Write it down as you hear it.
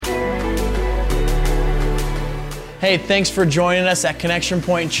Hey, thanks for joining us at Connection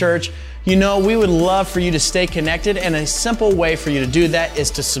Point Church. You know, we would love for you to stay connected, and a simple way for you to do that is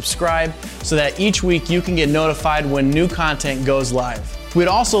to subscribe so that each week you can get notified when new content goes live. We'd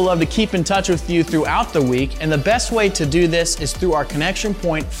also love to keep in touch with you throughout the week, and the best way to do this is through our Connection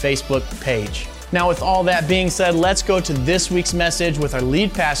Point Facebook page. Now, with all that being said, let's go to this week's message with our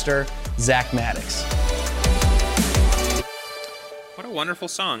lead pastor, Zach Maddox. What a wonderful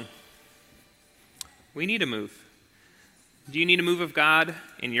song. We need a move. Do you need a move of God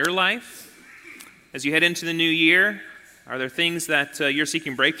in your life? As you head into the new year, are there things that you're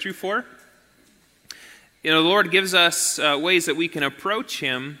seeking breakthrough for? You know, the Lord gives us ways that we can approach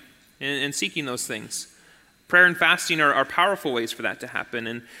Him in seeking those things. Prayer and fasting are powerful ways for that to happen.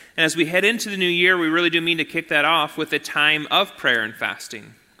 And as we head into the new year, we really do mean to kick that off with a time of prayer and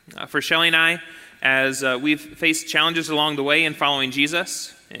fasting. For Shelly and I, as we've faced challenges along the way in following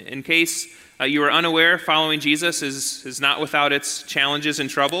Jesus, in case you are unaware, following Jesus is not without its challenges and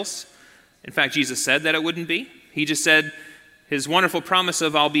troubles. In fact, Jesus said that it wouldn't be. He just said His wonderful promise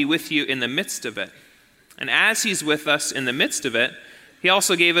of, "I'll be with you in the midst of it." And as He's with us in the midst of it, He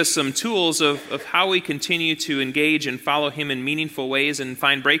also gave us some tools of how we continue to engage and follow Him in meaningful ways and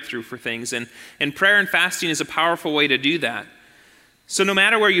find breakthrough for things. And prayer and fasting is a powerful way to do that. So no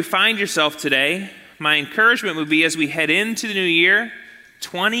matter where you find yourself today, my encouragement would be as we head into the new year,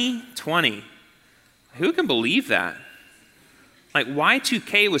 2020. Who can believe that? Like,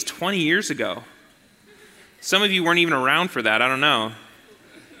 Y2K was 20 years ago. Some of you weren't even around for that. I don't know.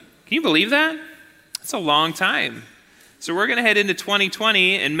 Can you believe that? That's a long time. So we're going to head into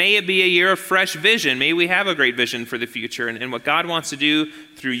 2020, and may it be a year of fresh vision. May we have a great vision for the future and what God wants to do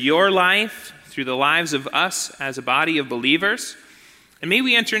through your life, through the lives of us as a body of believers. And may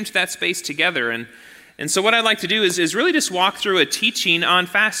we enter into that space together. And so what I'd like to do is really just walk through a teaching on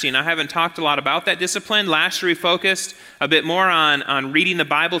fasting. I haven't talked a lot about that discipline. Last year we focused a bit more on reading the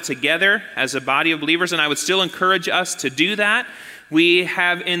Bible together as a body of believers, and I would still encourage us to do that. We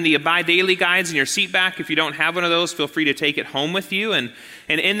have in the Abide Daily guides in your seat back. If you don't have one of those, feel free to take it home with you. And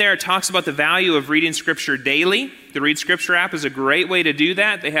in there it talks about the value of reading Scripture daily. The Read Scripture app is a great way to do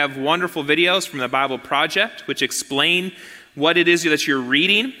that. They have wonderful videos from the Bible Project, which explain what it is that you're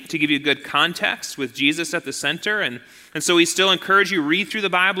reading to give you good context with Jesus at the center. And so we still encourage you, read through the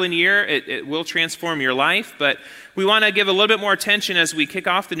Bible in a year. It will transform your life. But we want to give a little bit more attention as we kick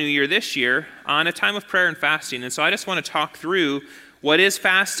off the new year this year on a time of prayer and fasting. And so I just want to talk through what is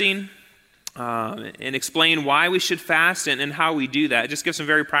fasting and explain why we should fast and how we do that. Just give some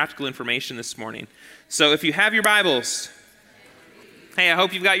very practical information this morning. So if you have your Bibles, hey, I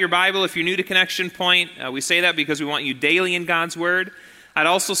hope you've got your Bible. If you're new to Connection Point, we say that because we want you daily in God's Word. I'd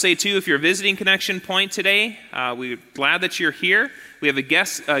also say, too, if you're visiting Connection Point today, we're glad that you're here. We have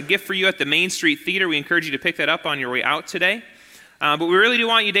a gift for you at the Main Street Theater. We encourage you to pick that up on your way out today. But we really do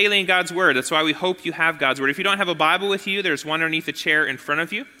want you daily in God's Word. That's why we hope you have God's Word. If you don't have a Bible with you, there's one underneath the chair in front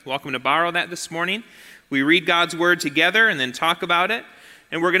of you. Welcome to borrow that this morning. We read God's Word together and then talk about it.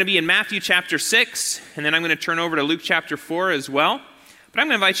 And we're going to be in Matthew chapter 6, and then I'm going to turn over to Luke chapter 4 as well. But I'm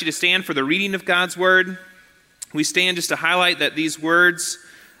going to invite you to stand for the reading of God's Word. We stand just to highlight that these words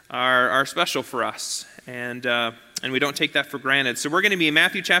are special for us, and we don't take that for granted. So we're going to be in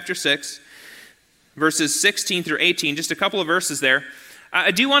Matthew chapter 6, verses 16 through 18, just a couple of verses there.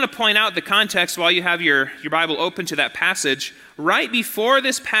 I do want to point out the context while you have your Bible open to that passage. Right before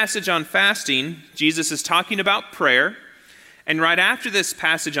this passage on fasting, Jesus is talking about prayer, and right after this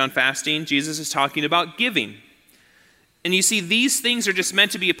passage on fasting, Jesus is talking about giving. And you see, these things are just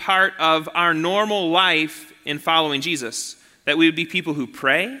meant to be a part of our normal life in following Jesus. That we would be people who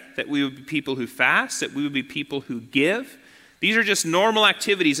pray, that we would be people who fast, that we would be people who give. These are just normal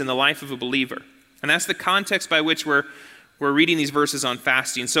activities in the life of a believer. And that's the context by which we're reading these verses on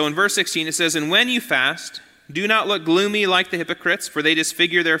fasting. So in verse 16 it says, "And when you fast, do not look gloomy like the hypocrites, for they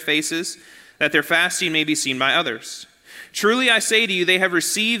disfigure their faces, that their fasting may be seen by others. Truly I say to you, they have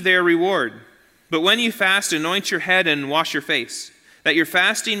received their reward. But when you fast, anoint your head and wash your face, that your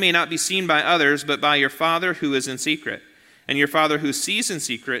fasting may not be seen by others, but by your Father who is in secret. And your Father who sees in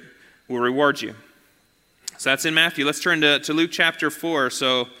secret will reward you." So that's in Matthew. Let's turn to Luke chapter 4.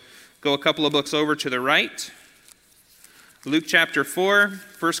 So go a couple of books over to the right. Luke chapter 4,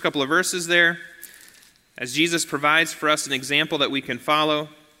 first couple of verses there. As Jesus provides for us an example that we can follow.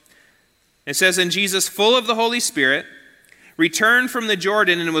 It says, "And Jesus, full of the Holy Spirit, returned from the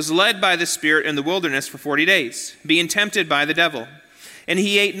Jordan and was led by the Spirit in the wilderness for 40 days, being tempted by the devil. And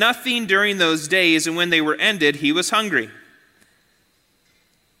he ate nothing during those days, and when they were ended, he was hungry."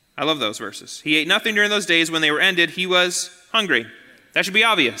 I love those verses. He ate nothing during those days. When they were ended, he was hungry. That should be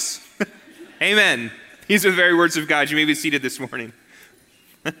obvious. Amen. These are the very words of God. You may be seated this morning.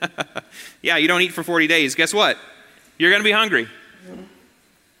 Yeah, you don't eat for 40 days. Guess what? You're going to be hungry.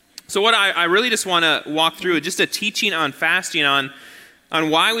 So what I really just want to walk through is just a teaching on fasting, on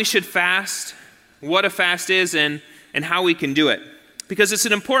why we should fast, what a fast is, and how we can do it. Because it's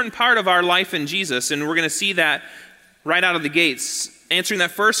an important part of our life in Jesus, and we're going to see that right out of the gates. Answering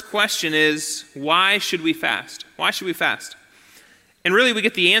that first question is, why should we fast? Why should we fast? And really we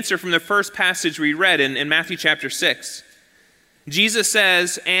get the answer from the first passage we read in Matthew chapter 6. Jesus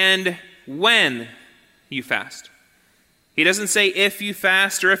says, and when you fast. He doesn't say if you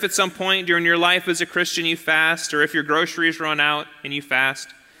fast, or if at some point during your life as a Christian you fast, or if your groceries run out and you fast.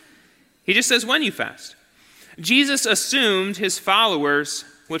 He just says when you fast. Jesus assumed his followers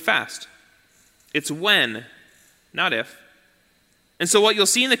would fast. It's when, not if. And so what you'll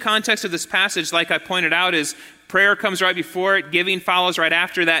see in the context of this passage, like I pointed out, is prayer comes right before it, giving follows right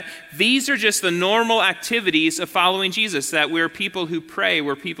after that. These are just the normal activities of following Jesus, that we're people who pray,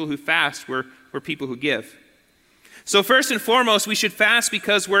 we're people who fast, we're people who give. So first and foremost, we should fast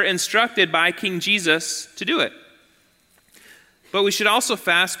because we're instructed by King Jesus to do it. But we should also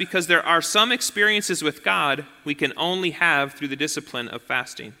fast because there are some experiences with God we can only have through the discipline of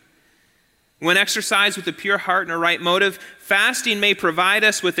fasting. When exercised with a pure heart and a right motive, fasting may provide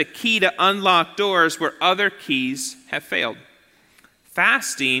us with a key to unlock doors where other keys have failed.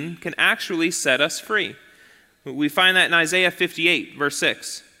 Fasting can actually set us free. We find that in Isaiah 58, verse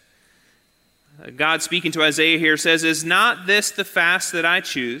 6. God speaking to Isaiah here says, is not this the fast that I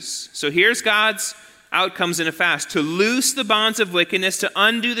choose? So here's God's outcomes in a fast: to loose the bonds of wickedness, to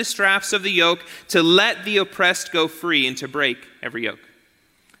undo the straps of the yoke, to let the oppressed go free, and to break every yoke.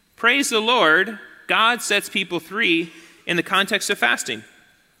 Praise the Lord, God sets people free in the context of fasting.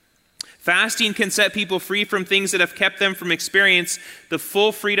 Fasting can set people free from things that have kept them from experiencing the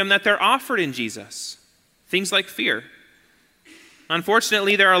full freedom that they're offered in Jesus. Things like fear.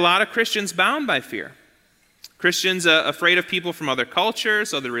 Unfortunately, there are a lot of Christians bound by fear. Christians afraid of people from other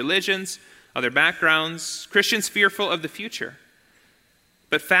cultures, other religions, other backgrounds. Christians fearful of the future.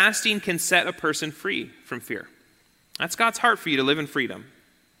 But fasting can set a person free from fear. That's God's heart for you, to live in freedom.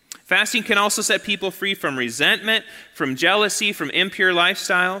 Fasting can also set people free from resentment, from jealousy, from impure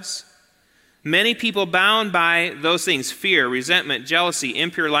lifestyles. Many people bound by those things, fear, resentment, jealousy,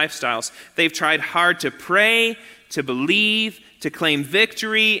 impure lifestyles, they've tried hard to pray, to believe, to claim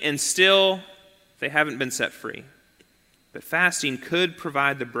victory, and still they haven't been set free. But fasting could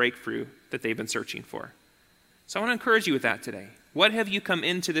provide the breakthrough that they've been searching for. So I want to encourage you with that today. What have you come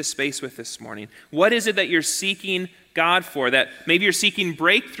into this space with this morning? What is it that you're seeking God for, that maybe you're seeking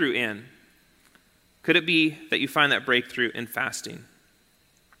breakthrough in? Could it be that you find that breakthrough in fasting?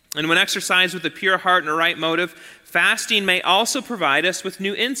 And when exercised with a pure heart and a right motive, fasting may also provide us with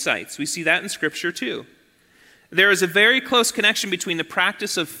new insights. We see that in Scripture too. There is a very close connection between the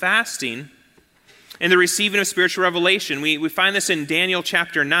practice of fasting and the receiving of spiritual revelation. We find this in Daniel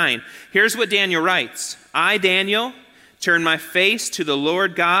chapter 9. Here's what Daniel writes. I, Daniel, turn my face to the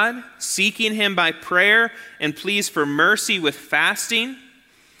Lord God, seeking him by prayer and pleas for mercy with fasting.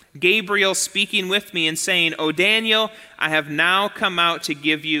 Gabriel speaking with me and saying, O Daniel, I have now come out to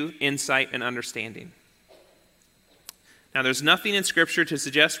give you insight and understanding. Now, there's nothing in Scripture to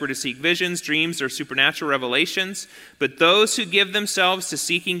suggest we're to seek visions, dreams, or supernatural revelations, but those who give themselves to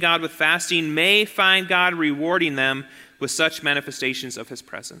seeking God with fasting may find God rewarding them with such manifestations of his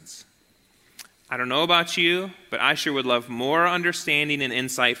presence. I don't know about you, but I sure would love more understanding and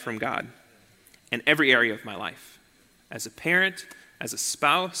insight from God in every area of my life. As a parent, as a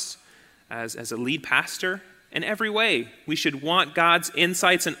spouse, as a lead pastor, in every way, we should want God's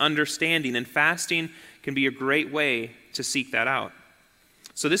insights and understanding, and fasting can be a great way to seek that out.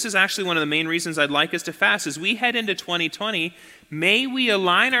 So this is actually one of the main reasons I'd like us to fast. As we head into 2020, may we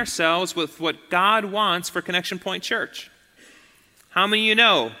align ourselves with what God wants for Connection Point Church. How many of you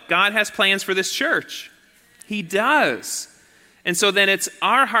know God has plans for this church? He does. And so then it's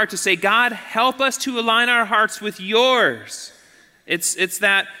our heart to say, God, help us to align our hearts with yours. It's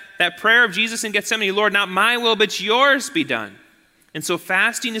that prayer of Jesus in Gethsemane, Lord, not my will, but yours be done. And so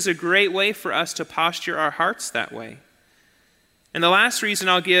fasting is a great way for us to posture our hearts that way. And the last reason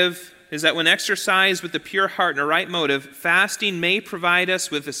I'll give is that when exercised with a pure heart and a right motive, fasting may provide us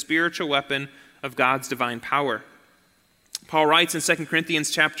with a spiritual weapon of God's divine power. Paul writes in 2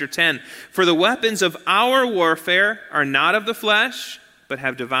 Corinthians chapter 10, for the weapons of our warfare are not of the flesh, but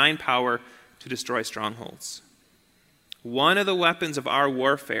have divine power to destroy strongholds. One of the weapons of our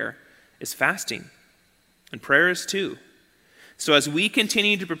warfare is fasting, and prayer is too. So as we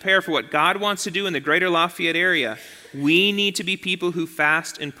continue to prepare for what God wants to do in the greater Lafayette area, we need to be people who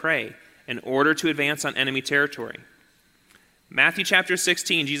fast and pray. in order to advance on enemy territory. Matthew chapter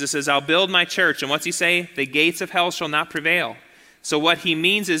 16, Jesus says, I'll build my church. And what's he say? The gates of hell shall not prevail. So what he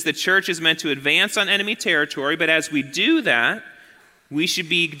means is the church is meant to advance on enemy territory, but as we do that, we should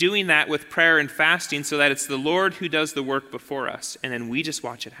be doing that with prayer and fasting so that it's the Lord who does the work before us, and then we just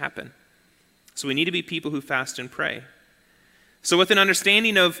watch it happen. So we need to be people who fast and pray. So with an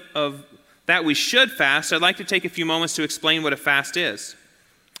understanding of that we should fast, I'd like to take a few moments to explain what a fast is.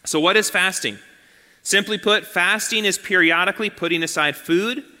 So what is fasting? Simply put, fasting is periodically putting aside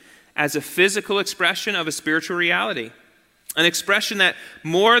food as a physical expression of a spiritual reality. An expression that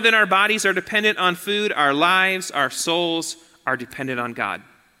more than our bodies are dependent on food, our lives, our souls are dependent on God.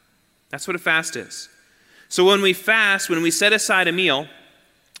 That's what a fast is. So when we fast, when we set aside a meal,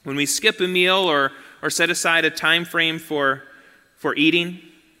 when we skip a meal or set aside a time frame for eating,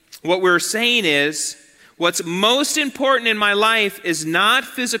 what we're saying is, what's most important in my life is not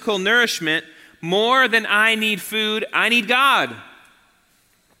physical nourishment. More than I need food, I need God.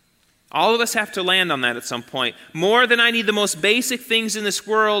 All of us have to land on that at some point. More than I need the most basic things in this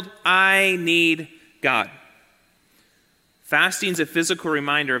world, I need God. Fasting is a physical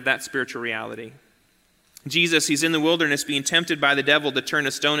reminder of that spiritual reality. Jesus, he's in the wilderness being tempted by the devil to turn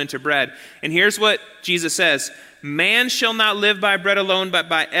a stone into bread. And here's what Jesus says, man shall not live by bread alone, but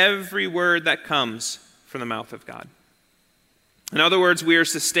by every word that comes from the mouth of God. In other words, we are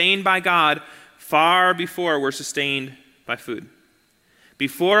sustained by God far before we're sustained by food.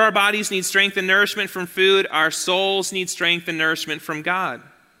 Before our bodies need strength and nourishment from food, our souls need strength and nourishment from God.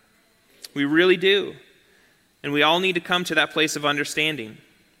 We really do. And we all need to come to that place of understanding.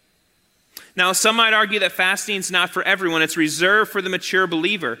 Now, some might argue that fasting is not for everyone. It's reserved for the mature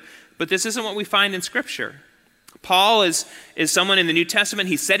believer. But this isn't what we find in Scripture. Paul is someone in the New Testament.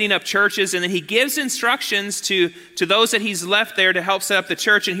 He's setting up churches, and then he gives instructions to those that he's left there to help set up the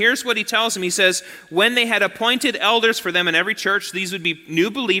church. And here's what he tells them. He says, when they had appointed elders for them in every church, these would be new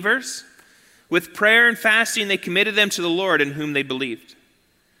believers, with prayer and fasting, they committed them to the Lord in whom they believed.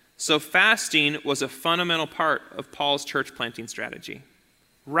 So fasting was a fundamental part of Paul's church planting strategy.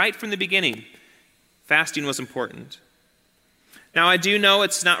 Right from the beginning, fasting was important. Now, I do know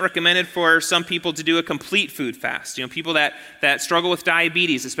it's not recommended for some people to do a complete food fast. You know, people that struggle with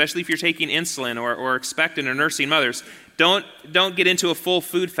diabetes, especially if you're taking insulin or expectant or nursing mothers, don't get into a full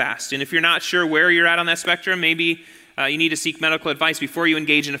food fast. And if you're not sure where you're at on that spectrum, maybe you need to seek medical advice before you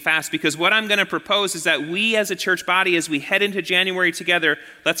engage in a fast, because what I'm going to propose is that we as a church body, as we head into January together,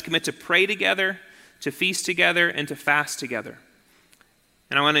 let's commit to pray together, to feast together, and to fast together.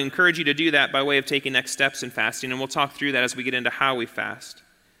 And I want to encourage you to do that by way of taking next steps in fasting, and we'll talk through that as we get into how we fast.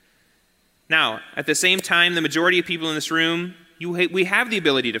 Now, at the same time, the majority of people in this room, we have the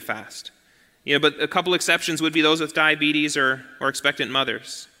ability to fast. You know, but a couple exceptions would be those with diabetes or expectant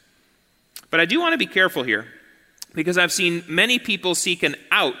mothers. But I do want to be careful here, because I've seen many people seek an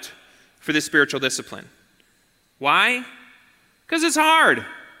out for this spiritual discipline. Why? Because it's hard,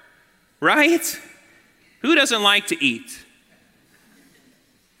 right? Who doesn't like to eat?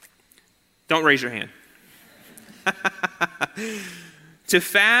 Don't raise your hand. To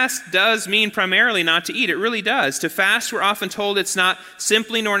fast does mean primarily not to eat. It really does. To fast, we're often told it's not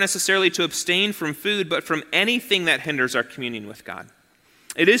simply nor necessarily to abstain from food, but from anything that hinders our communion with God.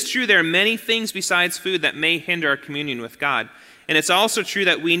 It is true there are many things besides food that may hinder our communion with God. And it's also true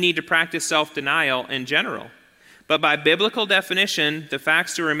that we need to practice self-denial in general. But by biblical definition, the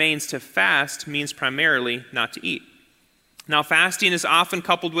fact still remains to fast means primarily not to eat. Now, fasting is often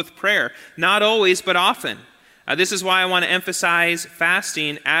coupled with prayer. Not always, but often. This is why I want to emphasize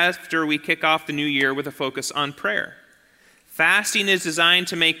fasting after we kick off the new year with a focus on prayer. Fasting is designed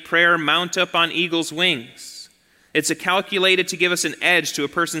to make prayer mount up on eagle's wings. It's calculated to give us an edge to a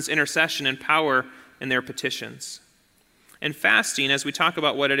person's intercession and power in their petitions. And fasting, as we talk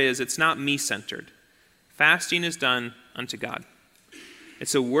about what it is, it's not me-centered. Fasting is done unto God.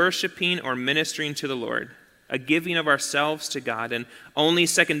 It's a worshiping or ministering to the Lord, a giving of ourselves to God, and only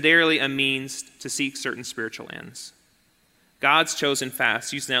secondarily a means to seek certain spiritual ends. God's chosen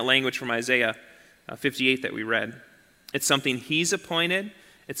fast, using that language from Isaiah 58 that we read. It's something He's appointed.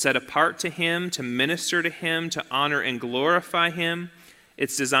 It's set apart to Him, to minister to Him, to honor and glorify Him.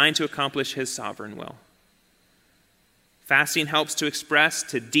 It's designed to accomplish His sovereign will. Fasting helps to express,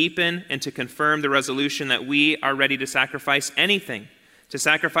 to deepen, and to confirm the resolution that we are ready to sacrifice anything, to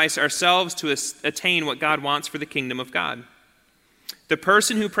sacrifice ourselves to attain what God wants for the kingdom of God. The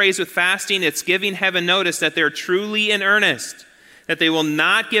person who prays with fasting, it's giving heaven notice that they're truly in earnest, that they will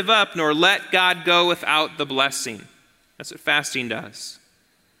not give up nor let God go without the blessing. That's what fasting does.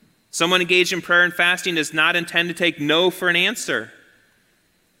 Someone engaged in prayer and fasting does not intend to take no for an answer.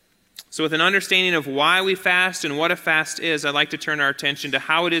 So with an understanding of why we fast and what a fast is, I'd like to turn our attention to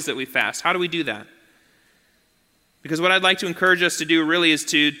how it is that we fast. How do we do that? Because what I'd like to encourage us to do really is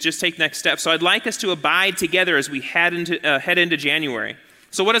to just take next steps. So I'd like us to abide together as we head into January.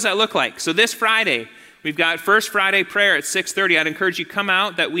 So what does that look like? So this Friday, we've got First Friday prayer at 6:30. I'd encourage you to come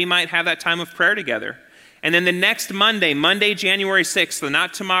out that we might have that time of prayer together. And then the next Monday, January 6th, so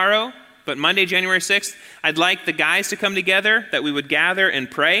not tomorrow, but Monday, January 6th, I'd like the guys to come together, that we would gather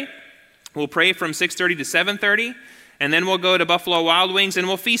and pray. We'll pray from 6:30 to 7:30, and then we'll go to Buffalo Wild Wings and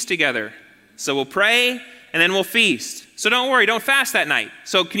we'll feast together. So we'll pray, and then we'll feast. So don't worry, don't fast that night.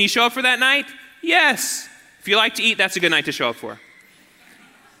 So can you show up for that night? Yes. If you like to eat, that's a good night to show up for.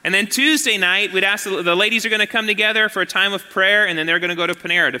 And then Tuesday night, we'd ask the ladies are going to come together for a time of prayer, and then they're going to go to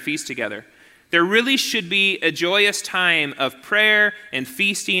Panera to feast together. There really should be a joyous time of prayer and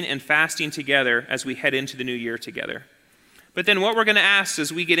feasting and fasting together as we head into the new year together. But then what we're going to ask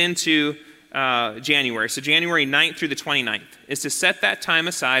as we get into January, so January 9th through the 29th, is to set that time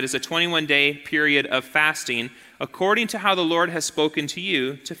aside as a 21-day period of fasting according to how the Lord has spoken to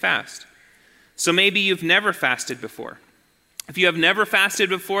you to fast. So maybe you've never fasted before. If you have never fasted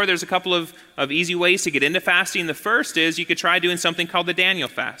before, there's a couple of easy ways to get into fasting. The first is you could try doing something called the Daniel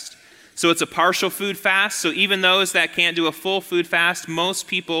fast. So it's a partial food fast. So even those that can't do a full food fast, most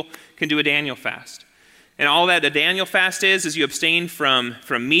people can do a Daniel fast. And all that a Daniel fast is you abstain from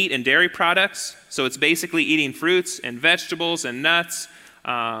meat and dairy products. So it's basically eating fruits and vegetables and nuts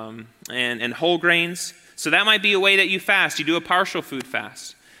and whole grains. So that might be a way that you fast. You do a partial food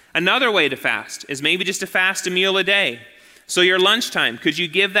fast. Another way to fast is maybe just to fast a meal a day. So your lunchtime, could you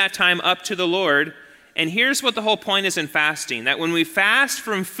give that time up to the Lord? And here's what the whole point is in fasting, that when we fast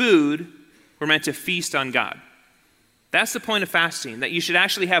from food, we're meant to feast on God. That's the point of fasting, that you should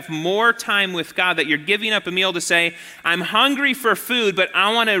actually have more time with God, that you're giving up a meal to say, I'm hungry for food, but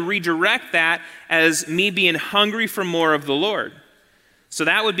I want to redirect that as me being hungry for more of the Lord. So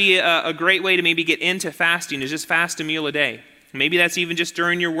that would be a great way to maybe get into fasting, is just fast a meal a day. Maybe that's even just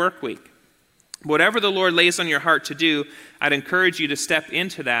during your work week. Whatever the Lord lays on your heart to do, I'd encourage you to step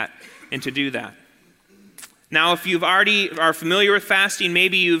into that and to do that. Now, if you've already are familiar with fasting,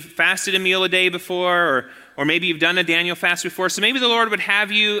 maybe you've fasted a meal a day before, or maybe you've done a Daniel fast before, so maybe the Lord would have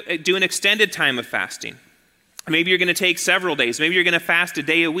you do an extended time of fasting. Maybe you're going to take several days. Maybe you're going to fast a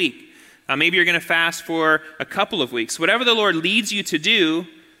day a week. Maybe you're going to fast for a couple of weeks. Whatever the Lord leads you to do,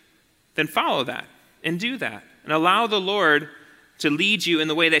 then follow that and do that. And allow the Lord to lead you in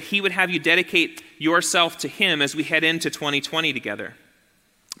the way that He would have you dedicate yourself to Him as we head into 2020 together.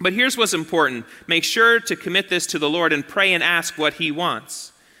 But here's what's important. Make sure to commit this to the Lord and pray and ask what He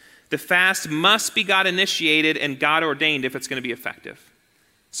wants. The fast must be God-initiated and God-ordained if it's going to be effective.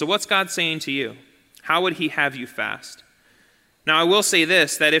 So what's God saying to you? How would He have you fast? Now, I will say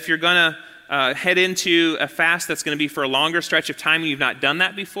this, that if you're going to head into a fast that's going to be for a longer stretch of time and you've not done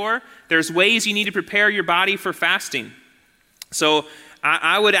that before, there's ways you need to prepare your body for fasting. So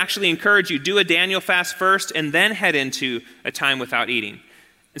I would actually encourage you, do a Daniel fast first and then head into a time without eating.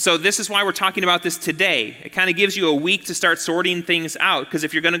 And so this is why we're talking about this today. It kind of gives you a week to start sorting things out, because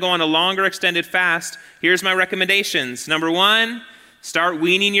if you're going to go on a longer extended fast, here's my recommendations. Number 1, start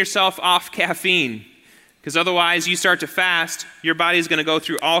weaning yourself off caffeine, because otherwise you start to fast, your body's going to go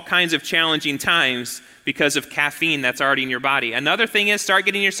through all kinds of challenging times because of caffeine that's already in your body. Another thing is start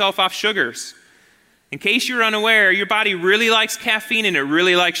getting yourself off sugars. In case you're unaware, your body really likes caffeine and it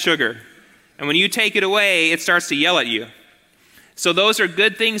really likes sugar. And when you take it away, it starts to yell at you. So those are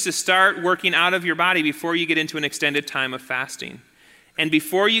good things to start working out of your body before you get into an extended time of fasting. And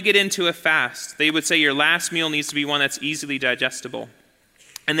before you get into a fast, they would say your last meal needs to be one that's easily digestible.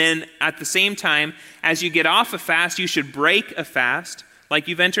 And then at the same time, as you get off a fast, you should break a fast like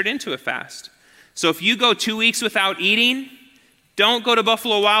you've entered into a fast. So if you go 2 weeks without eating, don't go to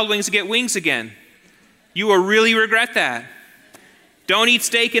Buffalo Wild Wings to get wings again. You will really regret that. Don't eat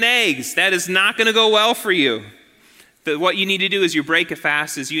steak and eggs. That is not going to go well for you. What you need to do is you break a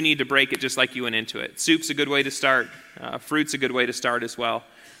fast is you need to break it just like you went into it. Soup's a good way to start. Fruit's a good way to start as well.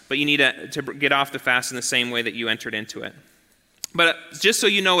 But you need to get off the fast in the same way that you entered into it. But just so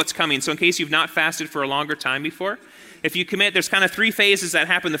you know what's coming, so in case you've not fasted for a longer time before, if you commit, there's kind of 3 phases that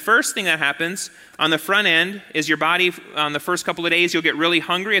happen. The first thing that happens on the front end is your body, on the first couple of days, you'll get really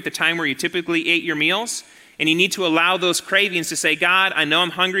hungry at the time where you typically ate your meals. And you need to allow those cravings to say, God, I know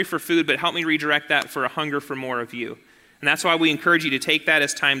I'm hungry for food, but help me redirect that for a hunger for more of you. And that's why we encourage you to take that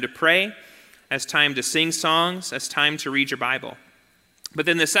as time to pray, as time to sing songs, as time to read your Bible. But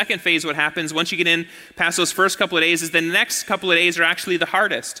then the second phase, what happens once you get in past those first couple of days, is the next couple of days are actually the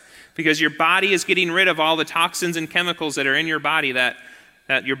hardest, because your body is getting rid of all the toxins and chemicals that are in your body that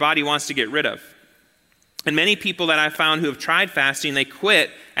that your body wants to get rid of. And many people that I've found who have tried fasting, they quit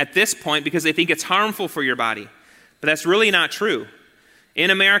at this point because they think it's harmful for your body. But that's really not true. In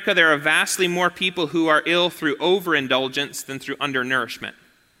America, there are vastly more people who are ill through overindulgence than through undernourishment.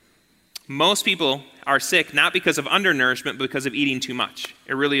 Most people are sick not because of undernourishment, but because of eating too much.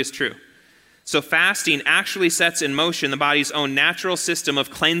 It really is true. So fasting actually sets in motion the body's own natural system of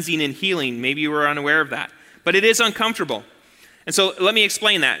cleansing and healing. Maybe you were unaware of that. But it is uncomfortable. And so let me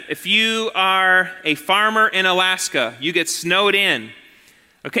explain that. If you are a farmer in Alaska, you get snowed in.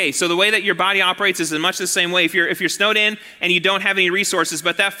 Okay, so the way that your body operates is in much the same way. If you're snowed in and you don't have any resources,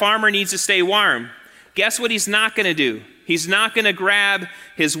 but that farmer needs to stay warm, guess what he's not going to do? He's not going to grab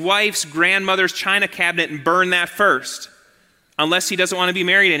his wife's grandmother's china cabinet and burn that first, unless he doesn't want to be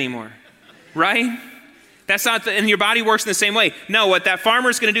married anymore, right? That's not, and your body works in the same way. No, what that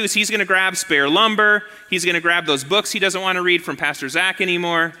farmer's going to do is he's going to grab spare lumber. He's going to grab those books he doesn't want to read from Pastor Zach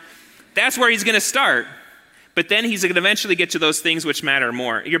anymore. That's where he's going to start. But then he's going to eventually get to those things which matter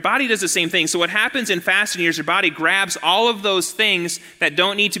more. Your body does the same thing. So what happens in fasting is your body grabs all of those things that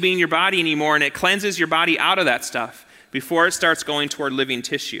don't need to be in your body anymore, and it cleanses your body out of that stuff before it starts going toward living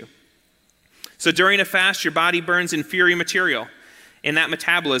tissue. So during a fast, your body burns inferior material. In that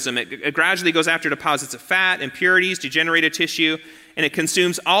metabolism, it gradually goes after deposits of fat, impurities, degenerated tissue, and it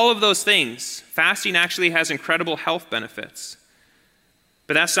consumes all of those things. Fasting actually has incredible health benefits.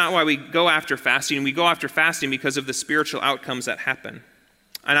 But that's not why we go after fasting. We go after fasting because of the spiritual outcomes that happen.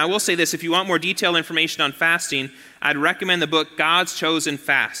 And I will say this, if you want more detailed information on fasting, I'd recommend the book God's Chosen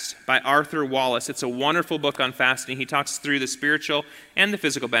Fast by Arthur Wallace. It's a wonderful book on fasting. He talks through the spiritual and the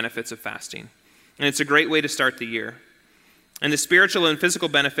physical benefits of fasting. And it's a great way to start the year. And the spiritual and physical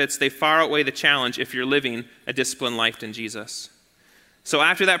benefits, they far outweigh the challenge if you're living a disciplined life in Jesus. So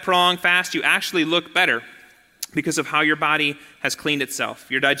after that prolonged fast, you actually look better because of how your body has cleaned itself.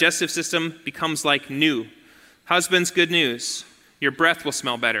 Your digestive system becomes like new. Husbands, good news. Your breath will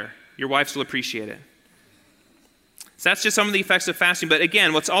smell better. Your wives will appreciate it. So that's just some of the effects of fasting. But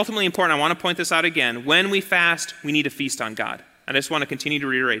again, what's ultimately important, I want to point this out again. When we fast, we need to feast on God. I just want to continue to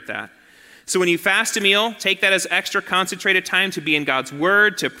reiterate that. So when you fast a meal, take that as extra concentrated time to be in God's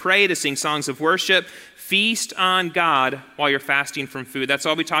word, to pray, to sing songs of worship. Feast on God while you're fasting from food. That's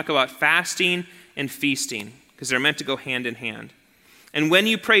all we talk about, fasting and feasting, because they're meant to go hand in hand. And when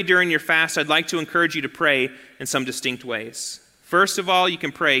you pray during your fast, I'd like to encourage you to pray in some distinct ways. First of all, you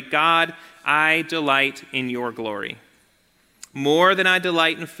can pray, God, I delight in your glory. More than I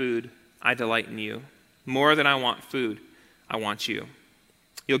delight in food, I delight in you. More than I want food, I want you.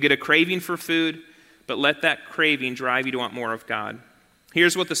 You'll get a craving for food, but let that craving drive you to want more of God.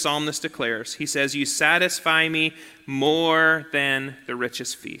 Here's what the psalmist declares. He says, you satisfy me more than the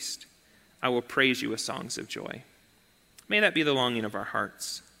richest feast. I will praise you with songs of joy. May that be the longing of our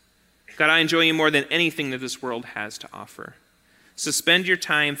hearts. God, I enjoy you more than anything that this world has to offer. So spend your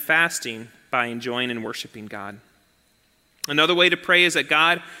time fasting by enjoying and worshiping God. Another way to pray is that,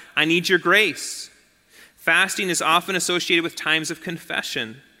 God, I need your grace. Fasting is often associated with times of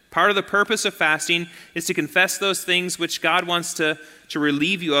confession. Part of the purpose of fasting is to confess those things which God wants to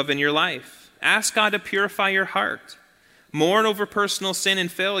relieve you of in your life. Ask God to purify your heart. Mourn over personal sin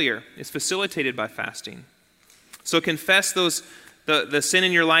and failure is facilitated by fasting. So confess the sin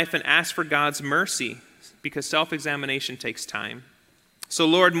in your life and ask for God's mercy, because self-examination takes time. So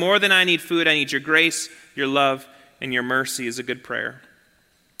Lord, more than I need food, I need your grace, your love, and your mercy is a good prayer.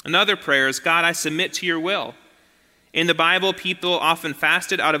 Another prayer is, God, I submit to your will. In the Bible, people often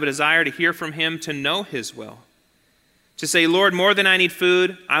fasted out of a desire to hear from him, to know his will. To say, Lord, more than I need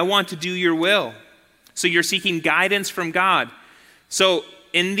food, I want to do your will. So you're seeking guidance from God. So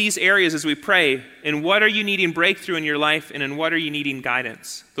in these areas as we pray, in what are you needing breakthrough in your life, and in what are you needing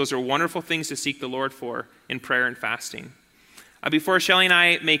guidance? Those are wonderful things to seek the Lord for in prayer and fasting. Before Shelley and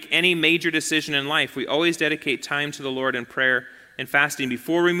I make any major decision in life, we always dedicate time to the Lord in prayer and fasting.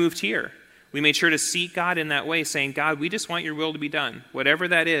 Before we moved here, we made sure to seek God in that way, saying, God, we just want your will to be done. Whatever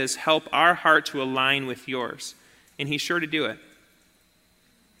that is, help our heart to align with yours. And he's sure to do it.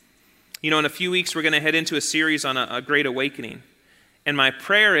 You know, in a few weeks, we're going to head into a series on a great awakening. And my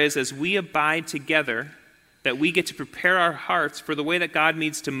prayer is, as we abide together, that we get to prepare our hearts for the way that God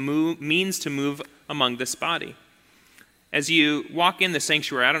means to move among this body. As you walk in the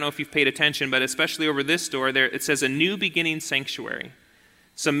sanctuary, I don't know if you've paid attention, but especially over this door, there it says a new beginning sanctuary.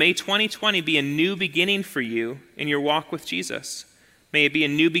 So may 2020 be a new beginning for you in your walk with Jesus. May it be a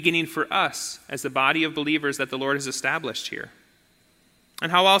new beginning for us as the body of believers that the Lord has established here.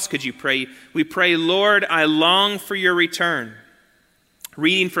 And how else could you pray? We pray, Lord, I long for your return.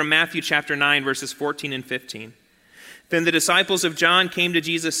 Reading from Matthew chapter 9, verses 14 and 15. Then the disciples of John came to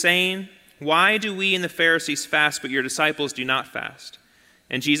Jesus saying, "Why do we and the Pharisees fast, but your disciples do not fast?"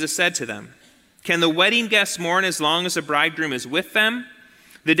 And Jesus said to them, "Can the wedding guests mourn as long as the bridegroom is with them?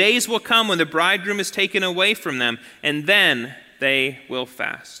 The days will come when the bridegroom is taken away from them, and then they will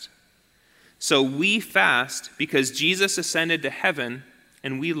fast." So we fast because Jesus ascended to heaven,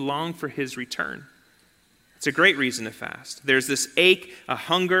 and we long for his return. It's a great reason to fast. There's this ache, a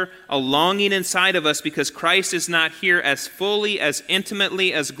hunger, a longing inside of us because Christ is not here as fully, as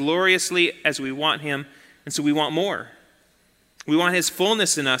intimately, as gloriously as we want him, and so we want more. We want his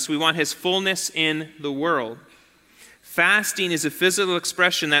fullness in us. We want his fullness in the world. Fasting is a physical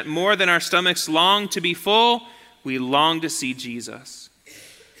expression that more than our stomachs long to be full, we long to see Jesus.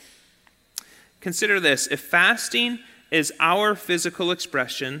 Consider this. If fasting is our physical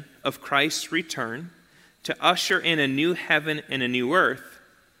expression of Christ's return to usher in a new heaven and a new earth,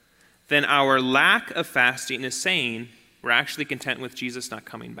 then our lack of fasting is saying we're actually content with Jesus not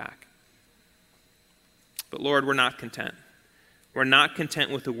coming back. But Lord, we're not content. We're not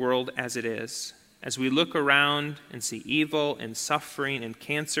content with the world as it is. As we look around and see evil and suffering and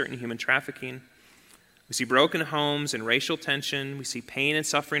cancer and human trafficking, we see broken homes and racial tension, we see pain and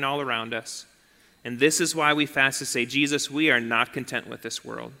suffering all around us. And this is why we fast to say, Jesus, we are not content with this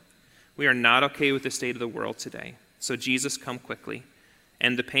world. We are not okay with the state of the world today. So Jesus, come quickly.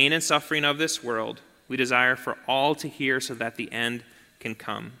 And the pain and suffering of this world, we desire for all to hear so that the end can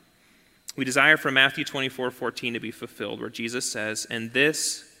come. We desire for Matthew 24:14 to be fulfilled, where Jesus says, "And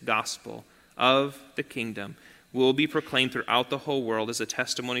this gospel of the kingdom will be proclaimed throughout the whole world as a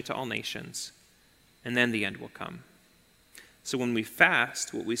testimony to all nations, and then the end will come." So when we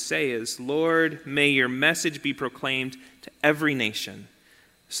fast, what we say is, "Lord, may your message be proclaimed to every nation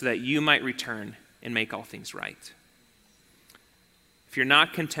so that you might return and make all things right." If you're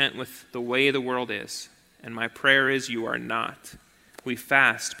not content with the way the world is, and my prayer is you are not, we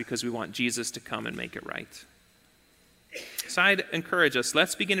fast because we want Jesus to come and make it right. So I'd encourage us,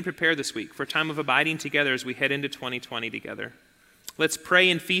 let's begin to prepare this week for a time of abiding together as we head into 2020 together. Let's pray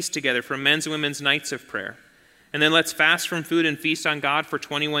and feast together for men's and women's nights of prayer. And then let's fast from food and feast on God for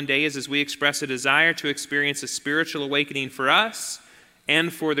 21 days as we express a desire to experience a spiritual awakening for us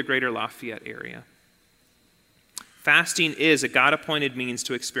and for the greater Lafayette area. Fasting is a God-appointed means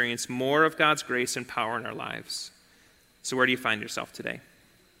to experience more of God's grace and power in our lives. So where do you find yourself today?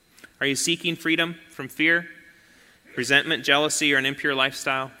 Are you seeking freedom from fear, resentment, jealousy, or an impure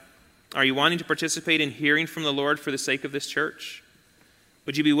lifestyle? Are you wanting to participate in hearing from the Lord for the sake of this church?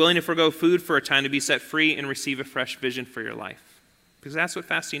 Would you be willing to forego food for a time to be set free and receive a fresh vision for your life? Because that's what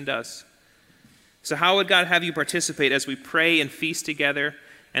fasting does. So how would God have you participate as we pray and feast together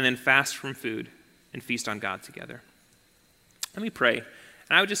and then fast from food and feast on God together? Let me pray.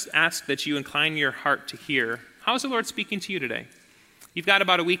 And I would just ask that you incline your heart to hear, how is the Lord speaking to you today? You've got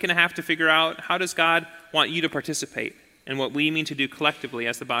about a week and a half to figure out, how does God want you to participate in what we mean to do collectively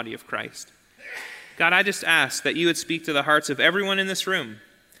as the body of Christ? God, I just ask that you would speak to the hearts of everyone in this room.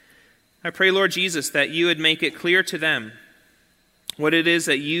 I pray, Lord Jesus, that you would make it clear to them what it is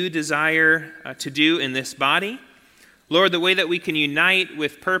that you desire to do in this body. Lord, the way that we can unite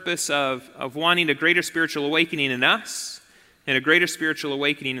with purpose of wanting a greater spiritual awakening in us and a greater spiritual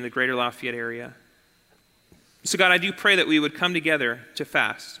awakening in the greater Lafayette area. So God, I do pray that we would come together to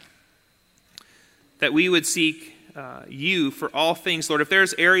fast, that we would seek you for all things. Lord, if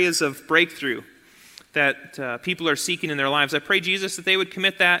there's areas of breakthrough that people are seeking in their lives, I pray, Jesus, that they would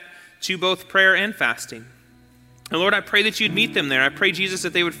commit that to both prayer and fasting. And Lord, I pray that you'd meet them there. I pray, Jesus,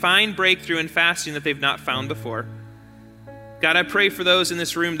 that they would find breakthrough in fasting that they've not found before. God, I pray for those in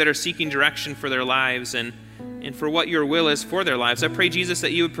this room that are seeking direction for their lives and for what your will is for their lives. I pray, Jesus,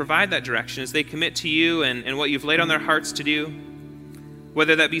 that you would provide that direction as they commit to you and what you've laid on their hearts to do,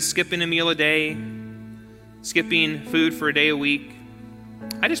 whether that be skipping a meal a day, skipping food for a day a week.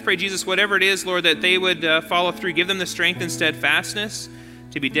 I just pray, Jesus, whatever it is, Lord, that they would follow through. Give them the strength and steadfastness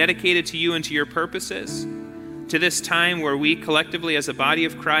to be dedicated to you and to your purposes, to this time where we collectively as a body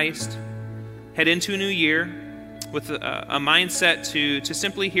of Christ head into a new year with a mindset to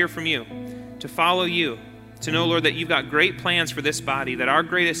simply hear from you, to follow you, to know, Lord, that you've got great plans for this body, that our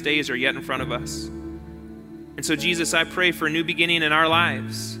greatest days are yet in front of us. And so, Jesus, I pray for a new beginning in our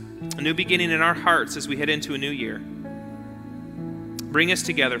lives, a new beginning in our hearts as we head into a new year. Bring us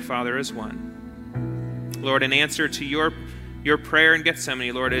together, Father, as one. Lord, in answer to your prayer in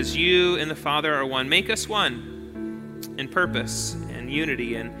Gethsemane, Lord, as you and the Father are one, make us one in purpose and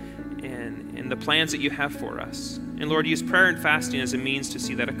unity and in the plans that you have for us. And Lord, use prayer and fasting as a means to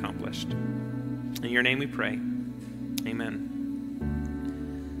see that accomplished. In your name we pray. Amen.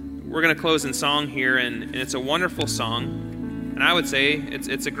 we're going to close in song here, and it's a wonderful song. And I would say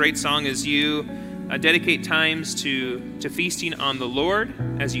it's a great song as you dedicate times to feasting on the Lord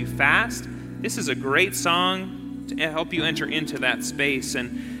as you fast. This is a great song to help you enter into that space.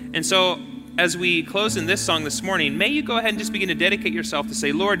 And so as we close in this song this morning, may you go ahead and just begin to dedicate yourself to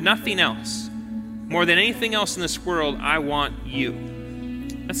say, Lord, nothing else, more than anything else in this world, I want you.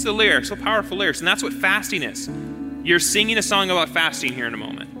 That's the lyrics, so powerful lyrics. And that's what fasting is. You're singing a song about fasting here in a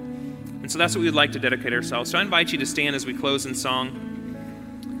moment. And so that's what we'd like to dedicate ourselves. So I invite you to stand as we close in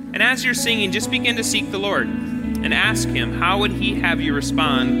song. And as you're singing, just begin to seek the Lord and ask him, how would he have you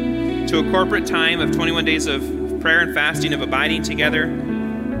respond to a corporate time of 21 days of prayer and fasting, of abiding together?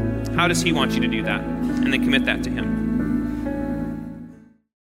 How does he want you to do that? And then commit that to him.